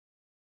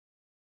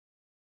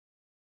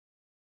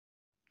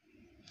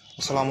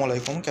আসসালামু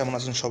আলাইকুম, কেমন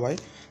আছেন সবাই?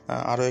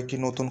 আরও একটি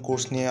নতুন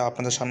কোর্স নিয়ে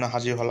আপনাদের সামনে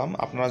হাজির হলাম।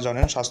 আপনারা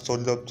জানেন স্বাস্থ্য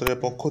অধিদপ্তরের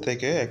পক্ষ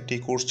থেকে একটি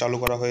কোর্স চালু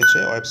করা হয়েছে,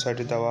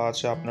 ওয়েবসাইটে দেওয়া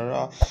আছে। আপনারা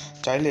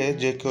চাইলে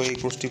যে কেউ এই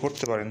কোর্সটি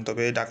করতে পারেন,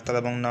 তবে ডাক্তার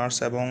এবং নার্স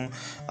এবং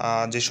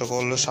যে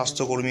সকল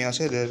স্বাস্থ্যকর্মী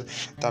আছে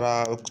তারা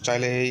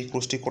চাইলে এই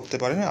কোর্সটি করতে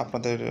পারেন,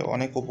 আপনাদের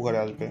অনেক উপকারে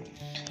আসবে।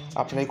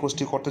 আপনারা এই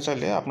কোর্সটি করতে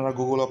চাইলে আপনারা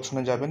গুগল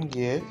অপশনে যাবেন,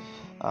 গিয়ে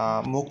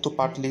মুক্ত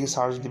পাঠ লিখে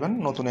সার্চ দিবেন,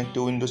 নতুন একটি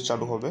উইন্ডোজ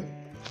চালু হবে।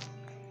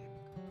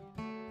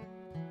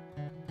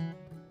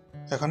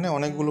 এখানে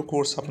অনেকগুলো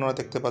কোর্স আপনারা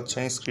দেখতে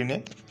পাচ্ছেন স্ক্রিনে।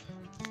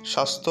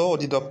 স্বাস্থ্য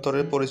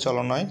অধিদপ্তরের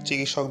পরিচালনায়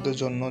চিকিৎসকদের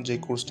জন্য যে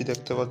কোর্সটি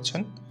দেখতে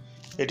পাচ্ছেন,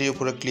 এটির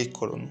উপরে ক্লিক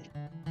করুন।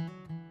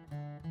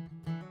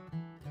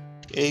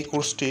 এই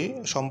কোর্সটি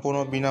সম্পূর্ণ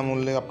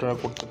বিনামূল্যে আপনারা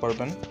করতে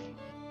পারবেন।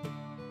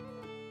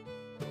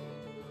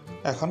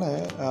 এখানে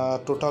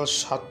টোটাল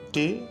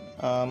 7টি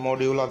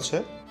মডিউল আছে।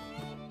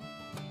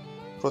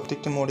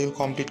 প্রত্যেকটি মডিউল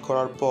কমপ্লিট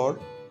করার পর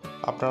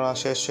আপনারা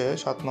শেষে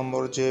 7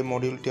 নম্বর যে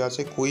মডিউলটি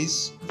আছে কুইজ,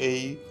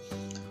 এই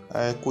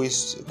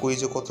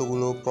কুইজে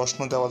কতগুলো প্রশ্ন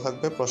দেওয়া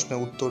থাকবে, প্রশ্নের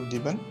উত্তর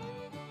দিবেন।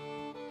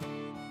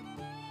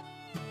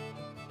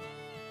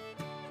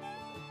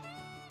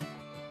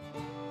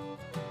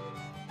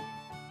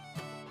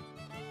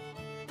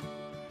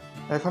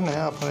 এখানে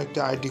আপনার একটি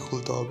আইডি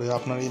খুলতে হবে,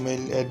 আপনার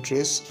ইমেল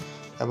অ্যাড্রেস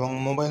এবং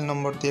মোবাইল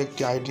নম্বর দিয়ে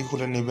একটি আইডি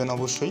খুলে নেবেন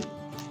অবশ্যই।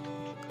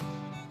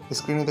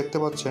 স্ক্রিনে দেখতে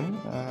পাচ্ছেন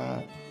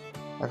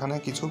এখানে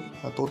কিছু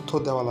তথ্য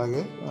দেওয়া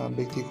লাগে,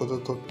 ব্যক্তিগত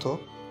তথ্য।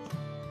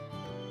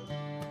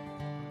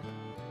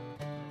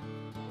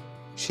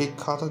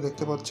 শিক্ষাতে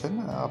দেখতে পাচ্ছেন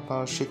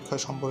আপনার শিক্ষা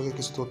সম্পর্কে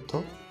কিছু তথ্য,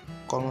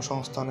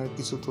 কর্মসংস্থানের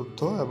কিছু তথ্য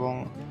এবং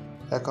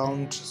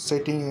অ্যাকাউন্ট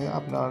সেটিংয়ে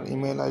আপনার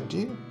ইমেল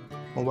আইডি,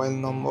 মোবাইল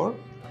নম্বর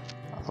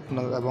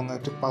আপনার এবং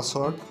একটি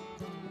পাসওয়ার্ড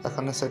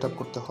এখানে সেট আপ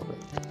করতে হবে।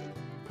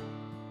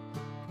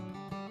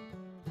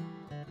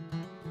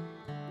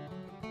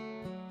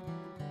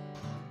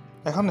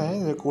 এখানে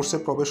কোর্সে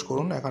প্রবেশ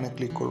করুন, এখানে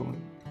ক্লিক করুন।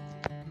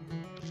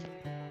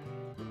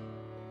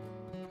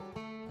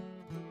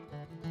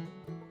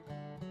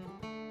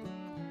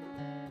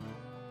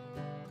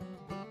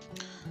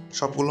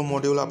 সবগুলো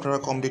মডিউল আপনারা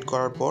কমপ্লিট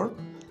করার পর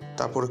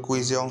তারপরে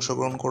কুইজে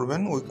অংশগ্রহণ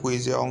করবেন। ওই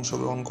কুইজে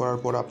অংশগ্রহণ করার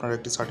পর আপনারা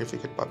একটি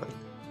সার্টিফিকেট পাবেন।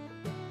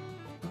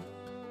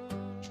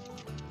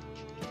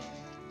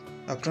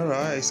 আপনারা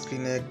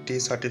স্ক্রিনে একটি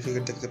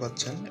সার্টিফিকেট দেখতে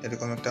পাচ্ছেন,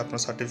 এরকম একটা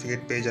আপনার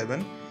সার্টিফিকেট পেয়ে যাবেন।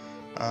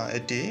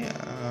 এটি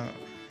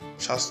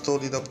স্বাস্থ্য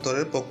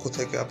অধিদপ্তরের পক্ষ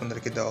থেকে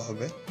আপনাদেরকে দেওয়া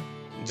হবে।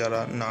 যারা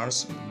নার্স,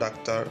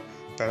 ডাক্তার,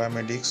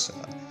 প্যারামেডিক্স,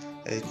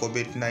 এই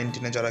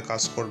কোভিড-19 যারা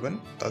কাজ করবেন,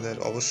 তাদের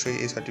অবশ্যই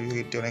এই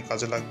সার্টিফিকেটটি অনেক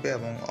কাজে লাগবে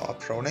এবং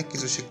আপনারা অনেক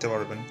কিছু শিখতে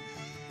পারবেন।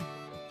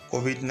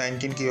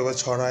 কোভিড-19 কীভাবে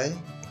ছড়ায়,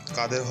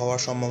 কাদের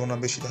হওয়ার সম্ভাবনা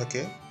বেশি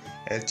থাকে,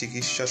 এর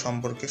চিকিৎসা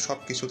সম্পর্কে সব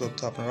কিছু তথ্য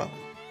আপনারা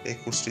এই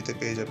কোর্সটিতে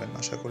পেয়ে যাবেন।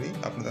 আশা করি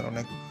আপনাদের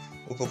অনেক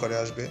উপকারে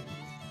আসবে।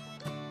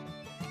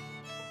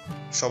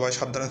 সবাই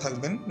সাবধানে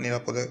থাকবেন,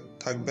 নিরাপদে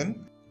থাকবেন।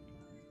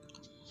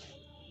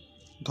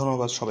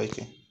 ধন্যবাদ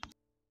সবাইকে।